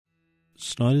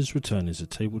Snyder's Return is a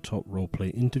tabletop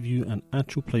roleplay interview and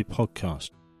actual play podcast.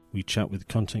 We chat with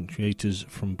content creators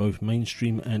from both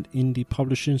mainstream and indie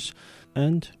publishers,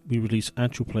 and we release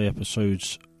actual play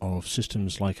episodes of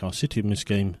systems like our City of Mist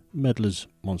game, Meddlers,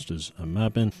 Monsters and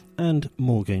Madmen, and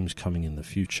more games coming in the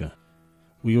future.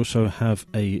 We also have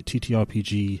a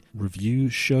TTRPG review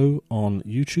show on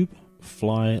YouTube,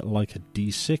 Fly Like a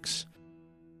D6.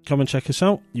 Come and check us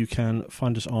out. You can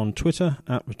find us on Twitter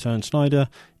at Return Snyder,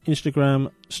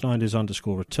 Instagram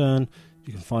Snyders_return.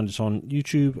 You can find us on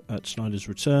YouTube at Snyder's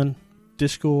Return,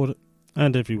 Discord,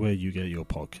 and everywhere you get your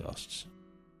podcasts.